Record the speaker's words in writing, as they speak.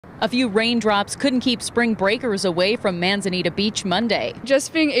A few raindrops couldn't keep spring breakers away from Manzanita Beach Monday.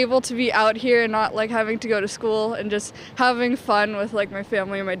 Just being able to be out here and not having to go to school and just having fun with my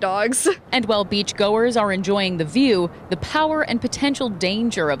family and my dogs. And while beachgoers are enjoying the view, the power and potential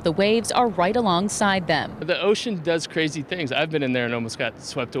danger of the waves are right alongside them. The ocean does crazy things. I've been in there and almost got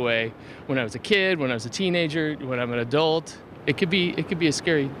swept away when I was a kid, when I was a teenager, when I'm an adult. It could be a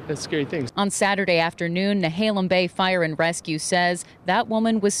scary thing. On Saturday afternoon, Nehalem Bay Fire and Rescue says that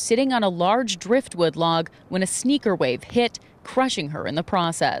woman was sitting on a large driftwood log when a sneaker wave hit, crushing her in the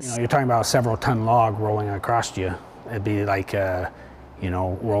process. You're talking about a several-ton log rolling across you. It'd be like,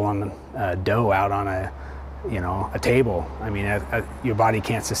 rolling dough out on a table. I mean, your body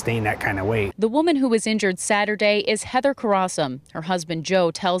can't sustain that kind of weight. The woman who was injured Saturday is Heather Karasum. Her husband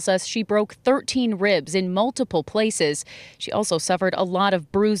Joe tells us she broke 13 ribs in multiple places. She also suffered a lot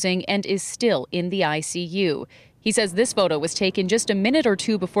of bruising and is still in the ICU. He says this photo was taken just a minute or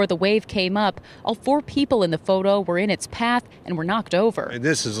two before the wave came up. All 4 people in the photo were in its path and were knocked over. And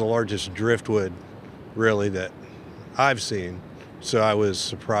this is the largest driftwood, really, that I've seen. So I was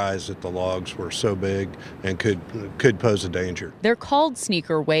surprised that the logs were so big and could pose a danger. They're called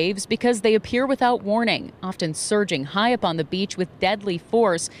sneaker waves because they appear without warning, often surging high up on the beach with deadly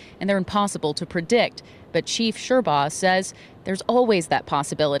force, and they're impossible to predict. But Chief Sherbaugh says there's always that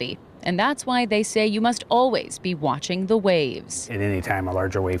possibility. And that's why they say you must always be watching the waves. At any time, a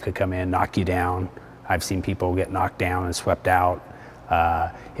larger wave could come in, knock you down. I've seen people get knocked down and swept out.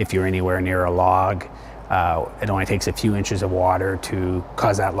 If you're anywhere near a log, it only takes a few inches of water to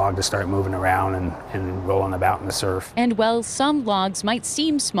cause that log to start moving around and rolling about in the surf. And while some logs might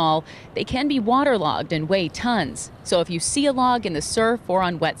seem small, they can be waterlogged and weigh tons. So if you see a log in the surf or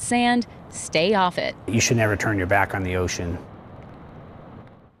on wet sand, stay off it. You should never turn your back on the ocean.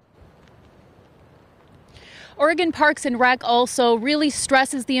 Oregon Parks and Rec also really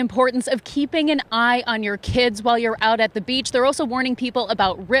stresses the importance of keeping an eye on your kids while you're out at the beach. They're also warning people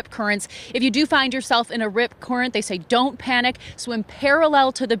about rip currents. If you do find yourself in a rip current, they say don't panic. Swim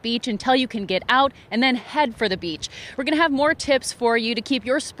parallel to the beach until you can get out and then head for the beach. We're going to have more tips for you to keep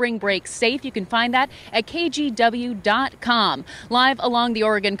your spring break safe. You can find that at kgw.com. Live along the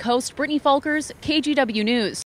Oregon coast, Brittany Folkers, KGW News.